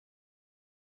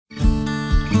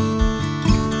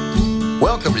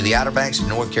Welcome to the Outer Banks of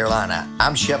North Carolina.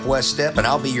 I'm Chef Wes Stepp, and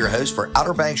I'll be your host for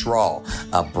Outer Banks Raw,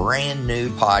 a brand new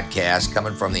podcast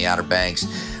coming from the Outer Banks.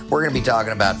 We're going to be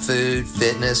talking about food,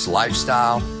 fitness,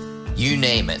 lifestyle, you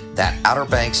name it. That Outer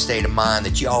Banks state of mind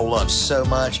that y'all love so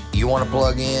much, you want to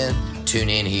plug in, tune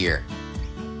in here.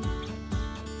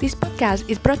 This podcast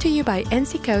is brought to you by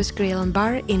NC Coast Grill and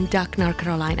Bar in Duck, North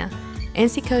Carolina.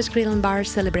 NC Coast Grill and Bar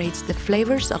celebrates the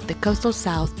flavors of the coastal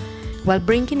South while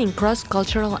bringing in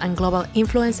cross-cultural and global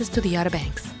influences to the Outer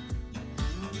Banks.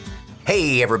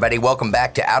 Hey everybody, welcome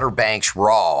back to Outer Banks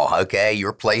Raw, okay?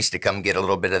 Your place to come get a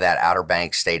little bit of that Outer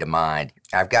Banks state of mind.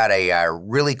 I've got a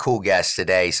really cool guest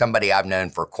today, somebody I've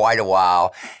known for quite a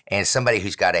while, and somebody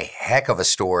who's got a heck of a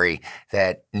story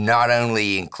that not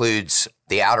only includes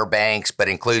the Outer Banks, but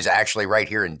includes actually right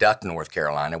here in Duck, North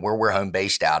Carolina, where we're home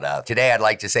based out of. Today, I'd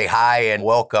like to say hi and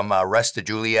welcome Rus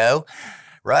DiGilio.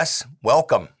 Russ,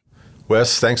 welcome.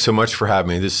 Wes, thanks so much for having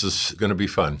me. This is going to be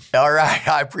fun. All right.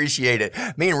 I appreciate it.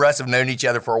 Me and Russ have known each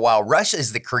other for a while. Russ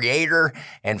is the creator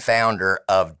and founder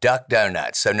of Duck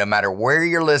Donuts. So no matter where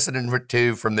you're listening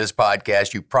to from this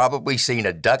podcast, you've probably seen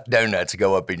a Duck Donuts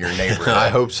go up in your neighborhood. I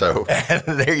hope so.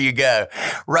 There you go.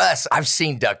 Russ, I've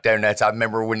seen Duck Donuts. I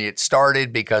remember when it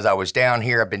started because I was down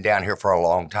here. I've been down here for a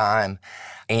long time.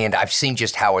 And I've seen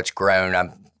just how it's grown. I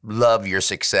love your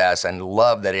success and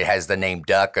love that it has the name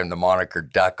Duck and the moniker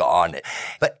Duck on it.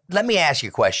 But let me ask you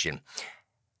a question.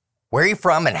 Where are you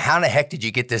from and how the heck did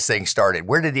you get this thing started?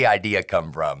 Where did the idea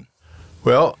come from?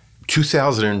 Well,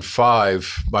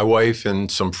 2005, my wife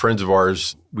and some friends of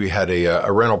ours, we had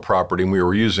a rental property and we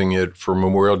were using it for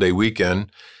Memorial Day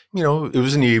weekend. You know, it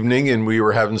was an evening and we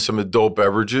were having some adult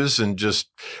beverages and just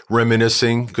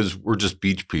reminiscing because we're just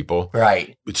beach people.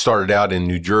 Right. It started out in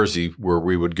New Jersey where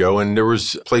we would go, and there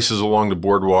was places along the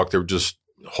boardwalk that were just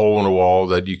hole in the wall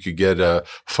that you could get a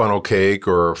funnel cake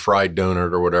or a fried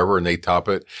donut or whatever, and they top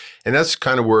it. And that's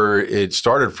kind of where it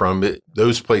started from.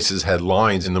 Those places had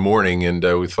lines in the morning, and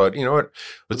we thought, you know what,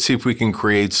 let's see if we can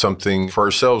create something for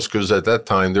ourselves, because at that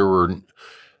time there were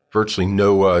virtually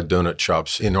no donut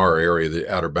shops in our area, the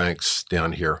Outer Banks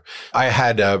down here. I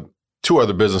had two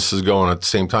other businesses going at the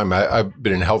same time. I've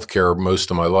been in healthcare most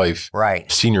of my life.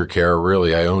 Right. Senior care,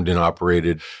 really. I owned and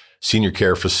operated senior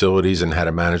care facilities and had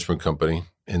a management company.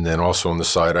 And then also on the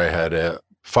side, I had a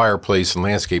fireplace and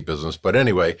landscape business. But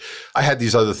anyway, I had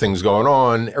these other things going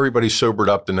on. Everybody sobered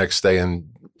up the next day and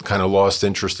kind of lost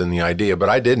interest in the idea, but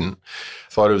I didn't.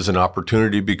 Thought it was an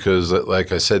opportunity because,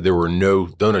 like I said, there were no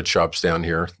donut shops down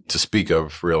here to speak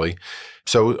of, really.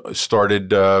 So I started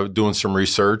doing some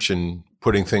research and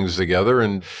putting things together,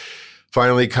 and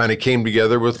finally kind of came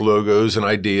together with logos and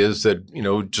ideas that, you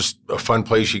know, just a fun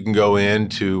place you can go in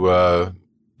to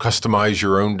customize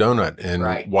your own donut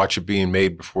and watch it being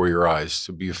made before your eyes.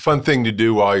 It'd be a fun thing to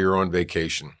do while you're on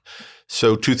vacation.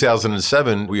 So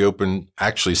 2007, we opened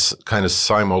actually kind of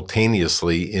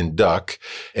simultaneously in Duck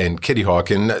and Kitty Hawk.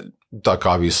 And Duck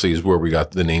obviously is where we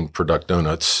got the name for Duck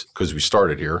Donuts because we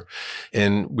started here.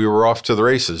 And we were off to the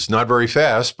races. Not very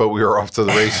fast, but we were off to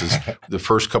the races. The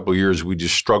first couple of years, we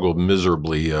just struggled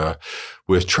miserably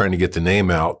with trying to get the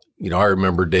name out. You know, I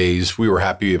remember days we were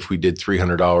happy if we did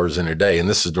 $300 in a day, and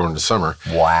this is during the summer.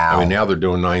 Wow. I mean, now they're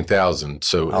doing $9,000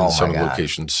 so in some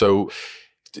locations. So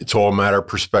it's all a matter of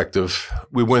perspective.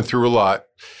 We went through a lot.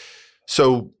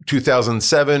 So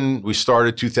 2007, we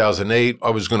started 2008. I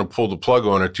was going to pull the plug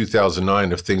on it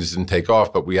 2009 if things didn't take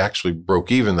off, but we actually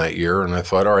broke even that year. And I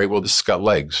thought, all right, well, this has got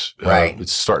legs. Right.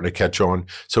 It's starting to catch on.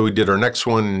 So we did our next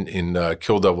one in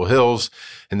Kill Devil Hills.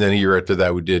 And then a year after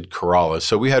that, we did Corolla.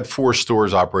 So we had 4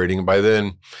 stores operating. And by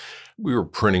then, we were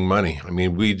printing money. I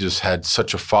mean, we just had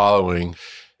such a following.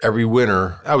 Every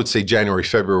winter, I would say January,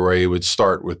 February, it would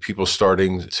start with people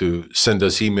starting to send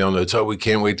us email notes. Oh, we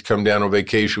can't wait to come down on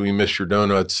vacation. We miss your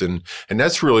donuts. And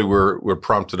that's really where what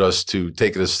prompted us to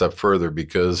take it a step further,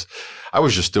 because I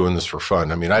was just doing this for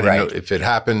fun. I mean, I didn't know if it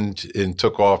happened and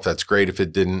took off, that's great. If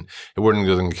it didn't, it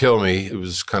wouldn't kill me. It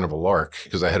was kind of a lark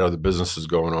because I had other businesses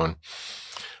going on.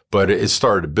 But it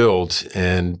started to build,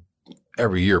 and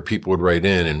every year people would write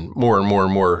in and more and more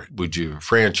and more. Would you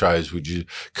franchise? Would you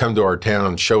come to our town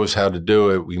and show us how to do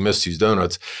it? We miss these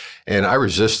donuts. And I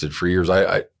resisted for years.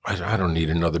 I don't need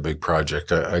another big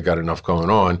project. I got enough going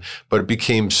on. But it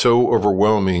became so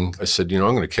overwhelming. I said, you know,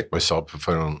 I'm going to kick myself if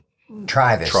I don't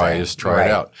try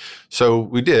it out. So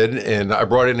we did, and I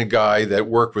brought in a guy that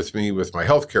worked with me with my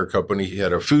healthcare company. He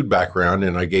had a food background,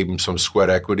 and I gave him some sweat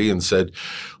equity and said,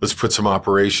 let's put some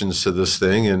operations to this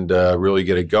thing and really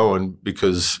get it going,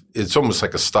 because it's almost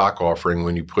like a stock offering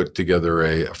when you put together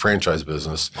a franchise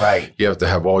business. Right. You have to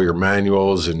have all your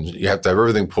manuals, and you have to have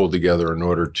everything pulled together in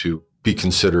order to be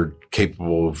considered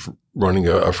capable of running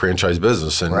a franchise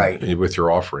business and with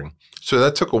your offering. So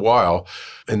that took a while.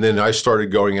 And then I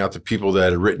started going out to people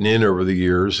that had written in over the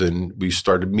years, and we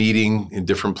started meeting in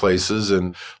different places.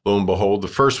 And lo and behold, the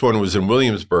first one was in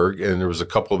Williamsburg, and there was a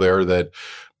couple there that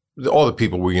all the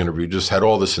people we interviewed just had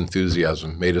all this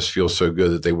enthusiasm, made us feel so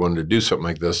good that they wanted to do something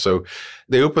like this. So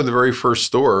they opened the very first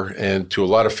store, and to a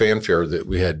lot of fanfare that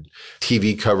we had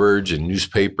TV coverage and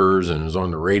newspapers, and it was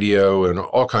on the radio and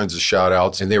all kinds of shout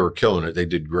outs, and they were killing it. They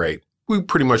did great. We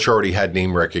pretty much already had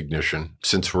name recognition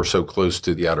since we're so close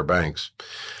to the Outer Banks.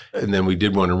 And then we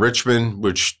did one in Richmond,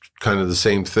 which kind of the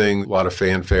same thing, a lot of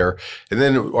fanfare. And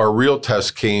then our real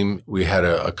test came, we had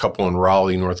a couple in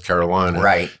Raleigh, North Carolina.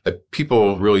 Right. That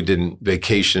people really didn't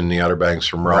vacation in the Outer Banks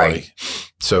from Raleigh. Right.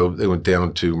 So they went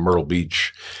down to Myrtle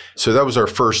Beach. So that was our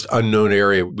first unknown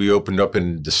area. We opened up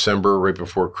in December, right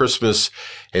before Christmas.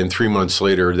 And 3 months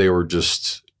later, they were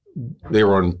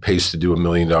on pace to do $1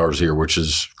 million a year, which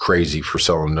is crazy for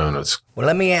selling donuts. Well,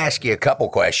 let me ask you a couple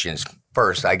questions.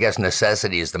 First, I guess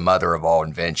necessity is the mother of all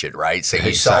invention, right? So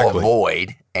you saw a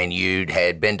void, and you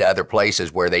had been to other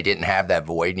places where they didn't have that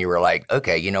void, and you were like,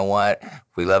 okay, you know what?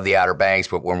 We love the Outer Banks,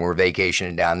 but when we're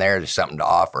vacationing down there's something to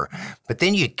offer. But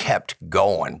then you kept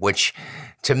going, which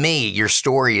to me, your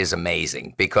story is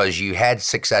amazing because you had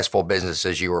successful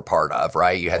businesses you were part of,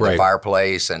 right? You had the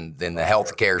fireplace and then the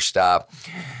healthcare stuff.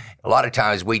 A lot of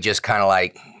times we just kind of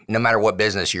like, no matter what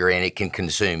business you're in, it can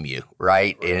consume you,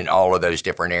 right? In all of those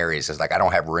different areas. It's like, I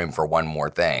don't have room for one more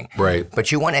thing. Right. But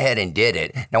you went ahead and did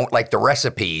it. Now, like the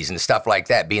recipes and stuff like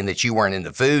that, being that you weren't in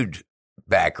the food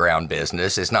background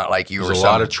business, it's not like you were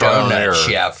some donut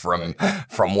chef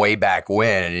from way back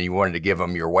when and you wanted to give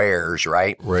them your wares,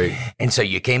 right? Right. And so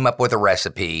you came up with a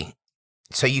recipe.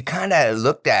 So you kind of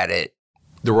looked at it.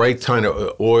 The right kind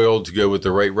of oil to go with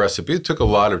the right recipe. It took a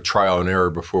lot of trial and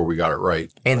error before we got it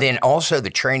right. And then also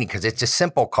the training, because it's a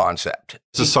simple concept.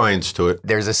 There's a science to it.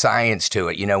 There's a science to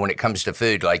it. You know, when it comes to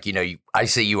food, like, you know, I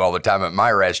see you all the time at my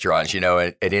restaurants, you know,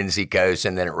 at NC Coast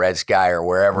and then at Red Sky or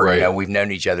wherever. Right. You know, we've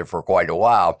known each other for quite a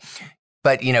while.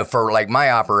 But, you know, for like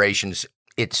my operations,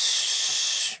 it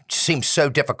seems so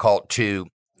difficult to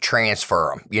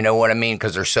transfer them. You know what I mean?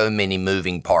 Because there's so many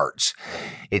moving parts.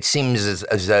 It seems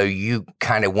as though you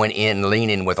kind of went in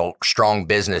leaning with a strong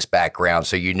business background.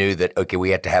 So you knew that, okay,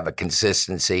 we have to have a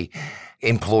consistency.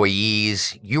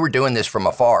 Employees, you were doing this from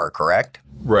afar, correct?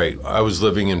 Right. I was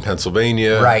living in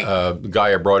Pennsylvania. Right. The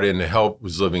guy I brought in to help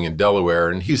was living in Delaware,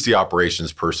 and he's the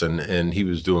operations person, and he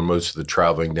was doing most of the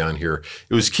traveling down here.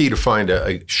 It was key to find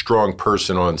a strong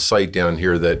person on site down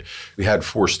here. That we had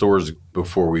 4 stores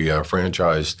before we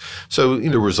franchised. So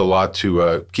there was a lot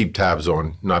to keep tabs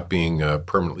on, not being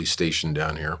permanently stationed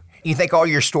down here. You think all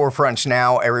your storefronts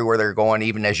now, everywhere they're going,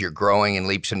 even as you're growing in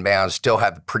leaps and bounds, still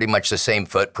have pretty much the same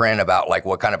footprint about like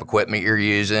what kind of equipment you're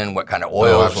using, what kind of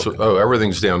oils?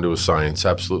 Everything's down to a science.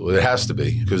 Absolutely. It has to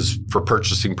be, because for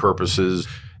purchasing purposes,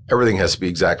 everything has to be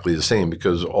exactly the same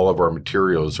because all of our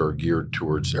materials are geared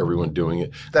towards everyone doing it.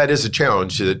 That is a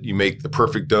challenge, that you make the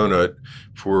perfect donut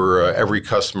for every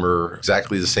customer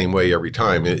exactly the same way every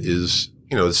time. It is,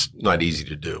 it's not easy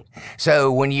to do.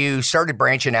 So when you started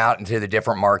branching out into the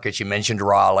different markets, you mentioned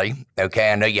Raleigh.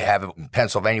 Okay, I know you have it in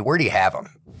Pennsylvania. Where do you have them?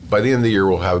 By the end of the year,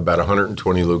 we'll have about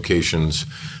 120 locations.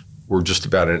 We're just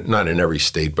about, not in every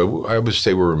state, but I would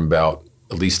say we're in about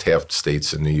at least half the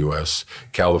states in the U.S.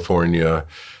 California,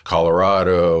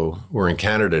 Colorado. We're in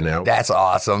Canada now. That's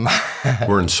awesome.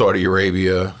 We're in Saudi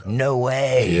Arabia. No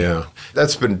way. Yeah.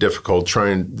 That's been difficult.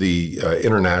 Trying the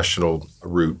international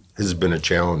route has been a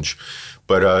challenge.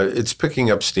 But it's picking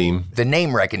up steam. The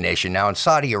name recognition. Now, in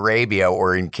Saudi Arabia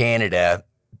or in Canada,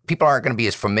 people aren't going to be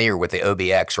as familiar with the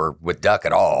OBX or with duck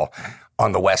at all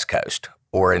on the West Coast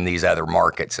or in these other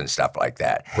markets and stuff like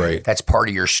that. Right. That's part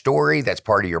of your story. That's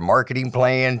part of your marketing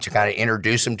plan to kind of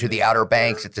introduce them to the Outer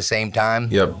Banks at the same time.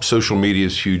 Yep. Social media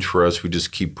is huge for us. We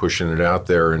just keep pushing it out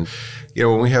there. And,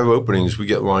 when we have openings, we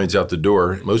get lines out the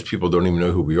door. Most people don't even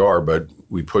know who we are, but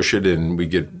we push it and we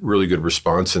get really good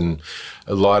response. And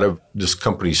a lot of this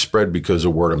company spread because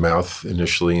of word of mouth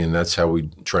initially. And that's how we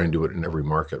try and do it in every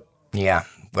market. Yeah.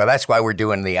 Well, that's why we're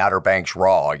doing the Outer Banks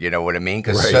Raw. You know what I mean?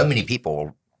 Because so many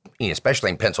people,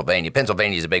 especially in Pennsylvania.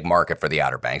 Pennsylvania is a big market for the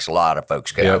Outer Banks. A lot of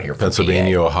folks come out here from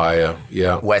Pennsylvania, PA.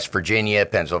 Ohio, West Virginia,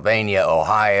 Pennsylvania,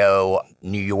 Ohio,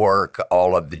 New York,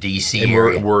 all of the D.C. and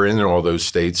area. We're in all those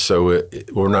states, so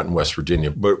we're not in West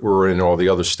Virginia, but we're in all the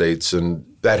other states, and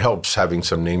that helps having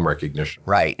some name recognition.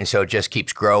 Right, and so it just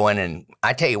keeps growing. And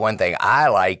I tell you one thing, I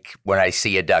like when I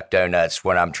see a Duck Donuts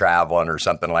when I'm traveling or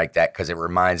something like that because it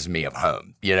reminds me of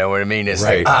home. You know what I mean? It's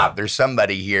like, there's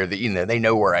somebody here that, they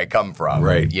know where I come from.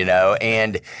 Right.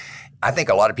 And I think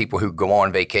a lot of people who go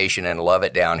on vacation and love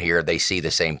it down here, they see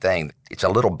the same thing. It's a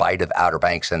little bite of Outer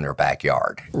Banks in their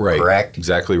backyard. Right. Correct?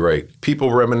 Exactly right.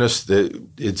 People reminisce that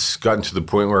it's gotten to the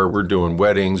point where we're doing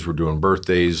weddings, we're doing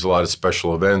birthdays, a lot of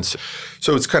special events.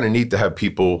 So it's kind of neat to have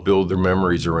people build their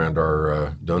memories around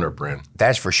our donut brand.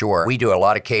 That's for sure. We do a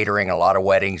lot of catering, a lot of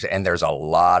weddings, and there's a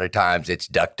lot of times it's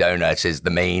Duck Donuts is the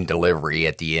main delivery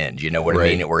at the end. You know what I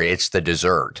mean? Where it's the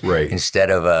dessert. Right.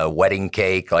 Instead of a wedding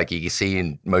cake like you see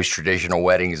in most traditional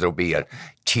weddings, there'll be a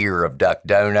tier of Duck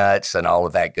Donuts and all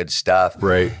of that good stuff.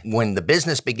 Right. When the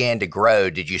business began to grow,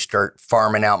 did you start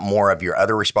farming out more of your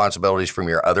other responsibilities from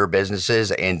your other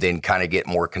businesses and then kind of get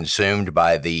more consumed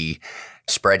by the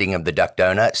spreading of the Duck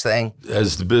Donuts thing?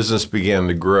 As the business began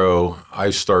to grow,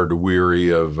 I started weary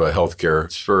of healthcare.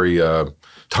 It's very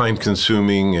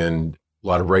time-consuming and a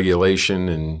lot of regulation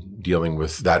and dealing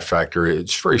with that factor.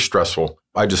 It's very stressful.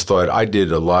 I just thought I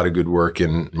did a lot of good work,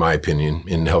 in my opinion,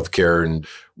 in healthcare, and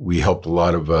we helped a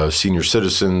lot of senior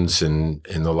citizens and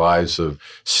in the lives of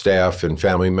staff and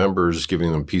family members,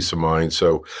 giving them peace of mind.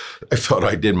 So I felt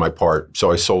I did my part.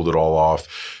 So I sold it all off,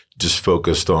 I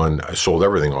sold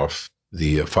everything off,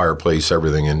 the fireplace,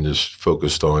 everything, and just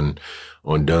focused on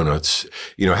donuts.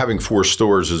 You know, having 4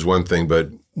 stores is one thing, but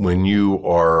when you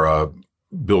are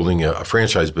building a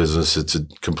franchise business, it's a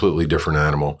completely different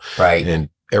animal. Right. And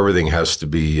everything has to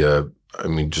be,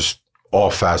 just all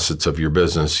facets of your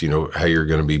business, you know, how you're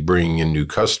going to be bringing in new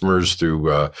customers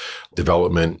through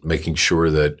development, making sure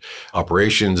that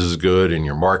operations is good and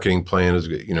your marketing plan is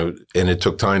good, you know, and it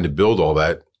took time to build all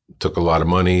that. It took a lot of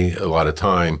money, a lot of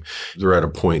time. They're at a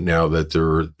point now that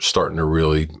they're starting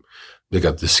to they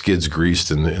got the skids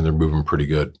greased and they're moving pretty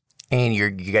good. And you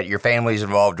got your family's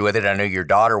involved with it. I know your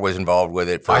daughter was involved with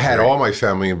it. I had all my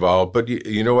family involved, but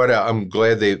you know what? I'm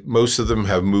glad most of them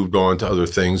have moved on to other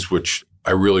things, which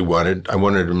I really wanted. I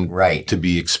wanted them to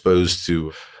be exposed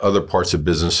to other parts of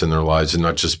business in their lives and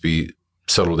not just be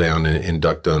settled down in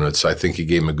Duck Donuts. I think it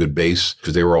gave them a good base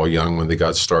because they were all young when they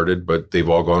got started, but they've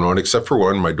all gone on except for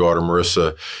one, my daughter,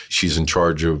 Marissa. She's in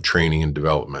charge of training and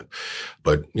development.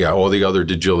 But yeah, all the other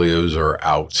DiGilios are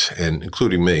out, and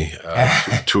including me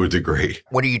to a degree.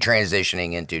 What are you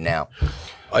transitioning into now?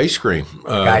 Ice cream.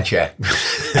 Gotcha.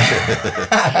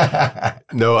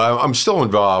 No, I'm still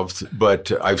involved,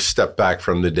 but I've stepped back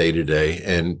from the day-to-day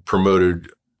and promoted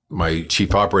my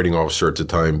chief operating officer at the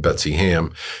time, Betsy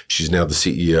Ham. She's now the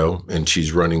CEO, and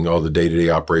she's running all the day-to-day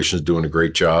operations, doing a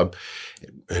great job,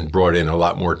 and brought in a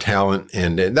lot more talent.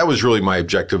 And that was really my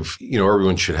objective. You know,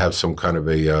 everyone should have some kind of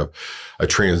a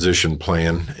transition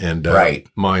plan. And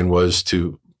mine was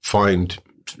to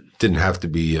didn't have to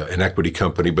be an equity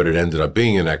company, but it ended up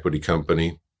being an equity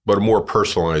company, but a more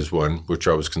personalized one, which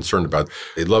I was concerned about.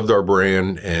 They loved our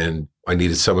brand, and I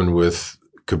needed someone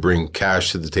could bring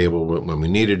cash to the table when we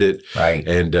needed it,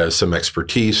 and some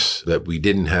expertise that we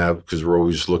didn't have because we're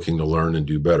always looking to learn and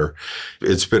do better.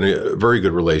 It's been a very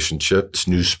good relationship. It's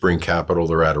New Spring Capital.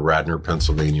 They're out of Radnor,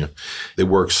 Pennsylvania. They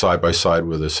work side by side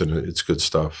with us, and it's good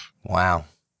stuff. Wow.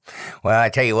 Well, I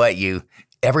tell you what,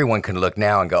 everyone can look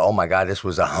now and go, oh my God, this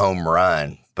was a home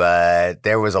run. But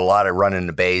there was a lot of running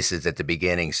the bases at the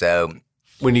beginning. So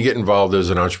when you get involved as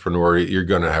an entrepreneur, you're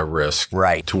going to have risk.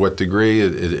 Right. To what degree,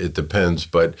 it depends.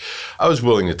 But I was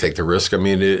willing to take the risk. I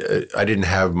mean, I didn't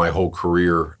have my whole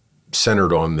career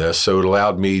centered on this. So it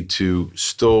allowed me to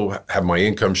still have my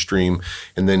income stream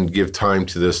and then give time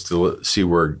to this to see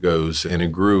where it goes. And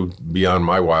it grew beyond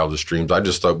my wildest dreams. I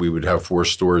just thought we would have 4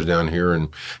 stores down here and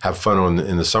have fun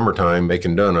in the summertime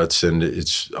making donuts. And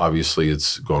it's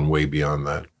gone way beyond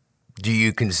that. Do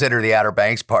you consider the Outer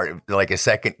Banks part like a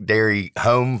secondary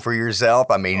home for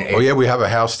yourself? I mean, yeah, we have a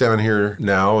house down here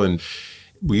now, and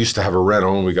we used to have a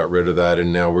rental, and we got rid of that,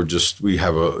 and now we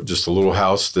have just a little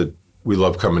house that we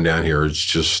love coming down here. It's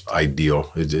just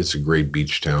ideal. It's a great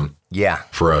beach town. Yeah,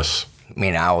 for us. I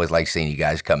mean, I always like seeing you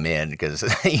guys come in because,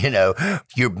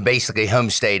 you're basically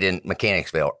homestayed in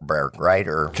Mechanicsburg, right?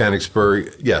 Or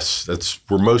Mechanicsburg, yes. That's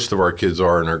where most of our kids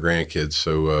are and our grandkids,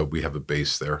 so we have a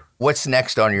base there. What's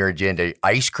next on your agenda?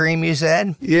 Ice cream, you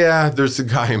said? Yeah, there's a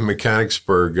guy in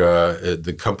Mechanicsburg.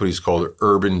 The company's called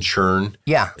Urban Churn.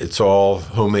 Yeah. It's all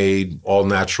homemade, all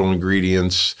natural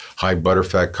ingredients, high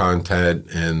butterfat content,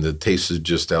 and the taste is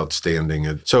just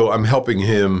outstanding. So I'm helping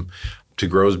him to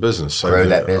grow his business. Grow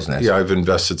that business. Yeah, I've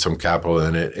invested some capital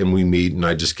in it, and we meet, and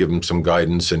I just give him some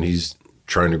guidance, and he's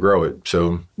trying to grow it.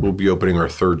 So we'll be opening our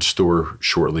 3rd store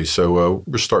shortly. So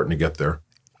we're starting to get there.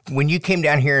 When you came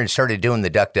down here and started doing the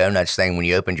Duck Donuts thing, when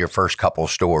you opened your first couple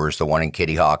stores, the one in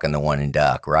Kitty Hawk and the one in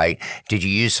Duck, right? Did you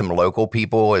use some local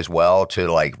people as well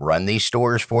to like run these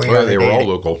stores for you? Well, they were all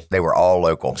local. They were all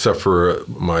local. Except for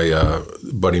my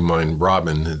buddy of mine,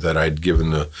 Robin, that I'd given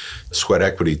the sweat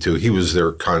equity to. He was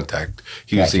their contact.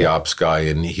 He was the ops guy,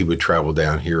 and he would travel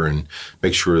down here and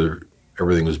make sure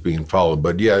everything was being followed.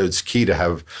 But yeah, it's key to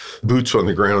have boots on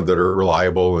the ground that are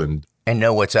reliable and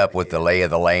know what's up with the lay of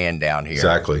the land down here.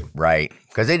 Exactly. Right.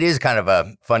 Because it is kind of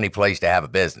a funny place to have a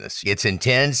business. It's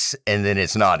intense and then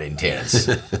it's not intense.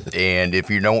 And if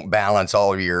you don't balance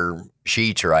all of your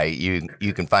sheets right,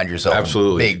 you can find yourself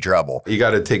in big trouble. You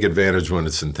got to take advantage when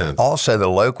it's intense. Also, the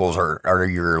locals are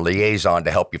your liaison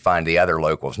to help you find the other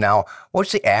locals. Now,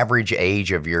 what's the average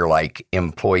age of your like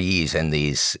employees in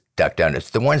these Duck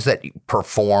Donuts? The ones that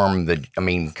perform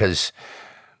because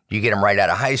you get them right out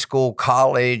of high school,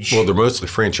 college. Well, they're mostly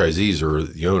franchisees or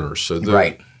the owners. So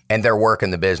right. And they're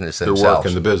working the business themselves. They're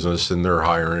working the business and they're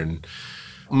hiring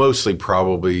mostly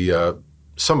probably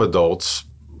some adults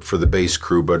for the base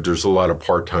crew, but there's a lot of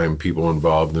part-time people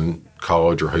involved in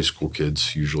college or high school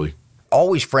kids usually.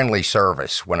 Always friendly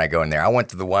service when I go in there. I went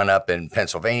to the one up in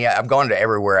Pennsylvania. I've gone to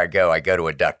everywhere I go to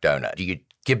a Duck Donut. Do you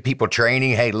give people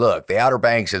training? Hey, look, the Outer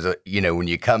Banks is when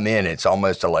you come in, it's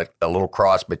almost like a little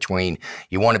cross between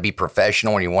you want to be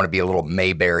professional and you want to be a little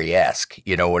Mayberry-esque.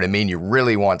 You know what I mean? You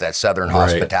really want that Southern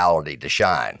hospitality to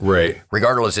shine. Right.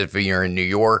 Regardless if you're in New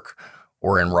York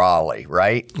or in Raleigh,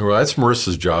 right? Well, that's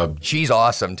Marissa's job. She's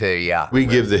awesome too, yeah. We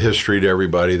give the history to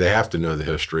everybody. They have to know the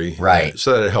history. Right.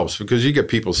 So that it helps because you get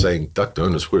people saying, Duck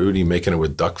Donuts, what are you making it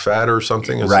with duck fat or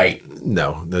something? It's right. Like,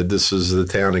 no, this is the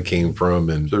town it came from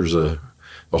and there's a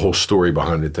whole story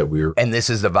behind it that we're... And this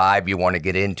is the vibe you want to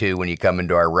get into when you come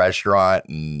into our restaurant.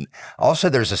 And also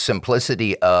there's a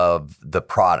simplicity of the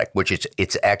product, which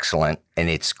it's excellent and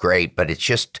it's great, but it's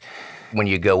just... when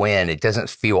you go in, it doesn't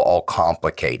feel all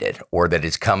complicated or that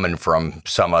it's coming from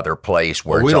some other place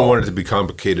where we don't want it to be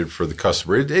complicated for the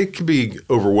customer. It can be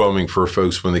overwhelming for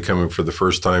folks when they come in for the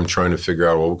first time trying to figure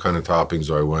out, what kind of toppings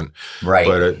do I want? Right.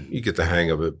 But you get the hang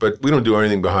of it. But we don't do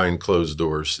anything behind closed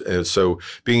doors. And so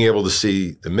being able to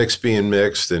see the mix being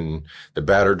mixed and the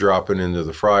batter dropping into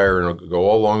the fryer and it'll go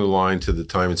all along the line to the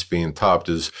time it's being topped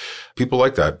is people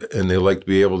like that. And they like to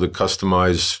be able to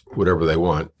customize whatever they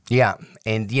want. Yeah.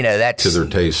 And, that's... to their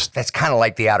taste. That's kind of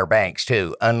like the Outer Banks,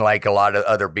 too. Unlike a lot of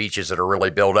other beaches that are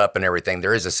really built up and everything,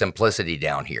 there is a simplicity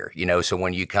down here, So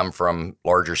when you come from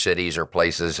larger cities or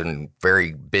places and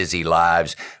very busy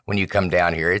lives, when you come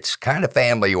down here, it's kind of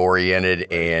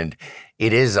family-oriented and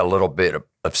it is a little bit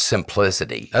of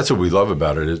simplicity. That's what we love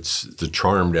about it. It's the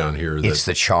charm down here. It's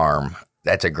the charm.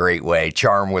 That's a great way.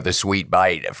 Charm with a sweet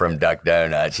bite from Duck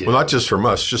Donuts. Well, not just from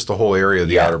us, just the whole area of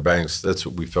the Outer Banks. That's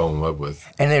what we fell in love with.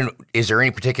 And then is there any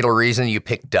particular reason you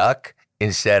picked Duck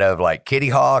instead of like Kitty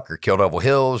Hawk or Kill Devil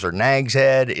Hills or Nag's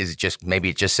Head? Is it just maybe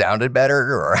it just sounded better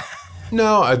or?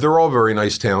 No, they're all very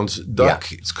nice towns.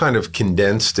 Duck, it's kind of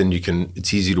condensed and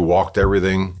it's easy to walk to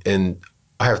everything. And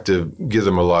I have to give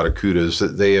them a lot of kudos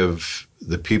that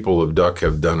the people of Duck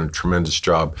have done a tremendous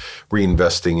job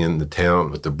reinvesting in the town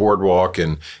with the boardwalk.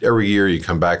 And every year you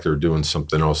come back, they're doing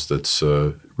something else that's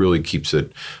really keeps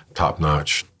it top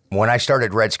notch. When I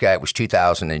started Red Sky, it was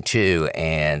 2002,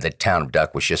 and the town of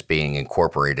Duck was just being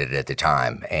incorporated at the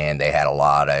time. And they had a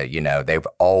lot of, they've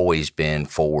always been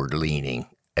forward-leaning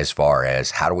as far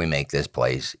as how do we make this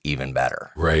place even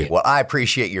better. Right. Well, I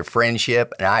appreciate your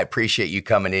friendship, and I appreciate you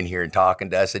coming in here and talking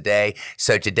to us today.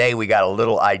 So today we got a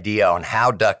little idea on how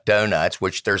Duck Donuts,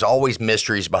 which there's always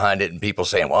mysteries behind it, and people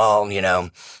saying, well,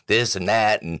 this and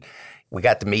that, and we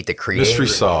got to meet the creator. Mystery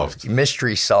solved.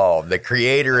 Mystery solved. The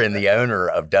creator and the owner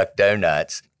of Duck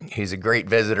Donuts. He's a great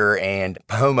visitor and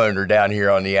homeowner down here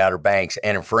on the Outer Banks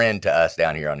and a friend to us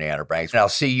down here on the Outer Banks. And I'll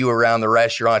see you around the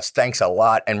restaurants. Thanks a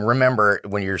lot. And remember,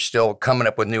 when you're still coming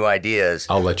up with new ideas,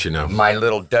 I'll let you know. My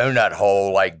little donut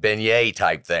hole, like beignet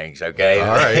type things, okay?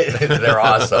 All right. They're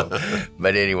awesome.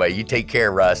 But anyway, you take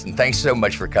care, Russ. And thanks so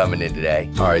much for coming in today.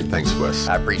 All right. Thanks, Wes.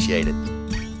 I appreciate it.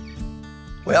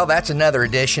 Well, that's another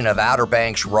edition of Outer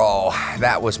Banks Raw.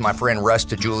 That was my friend Rus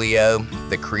DiGilio,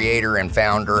 the creator and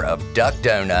founder of Duck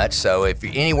Donuts. So if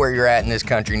anywhere you're at in this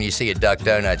country and you see a Duck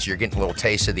Donuts, you're getting a little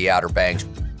taste of the Outer Banks.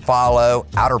 Follow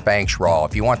Outer Banks Raw.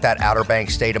 If you want that Outer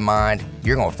Banks state of mind,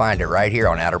 you're going to find it right here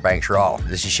on Outer Banks Raw.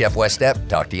 This is Chef Wes Stepp.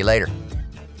 Talk to you later.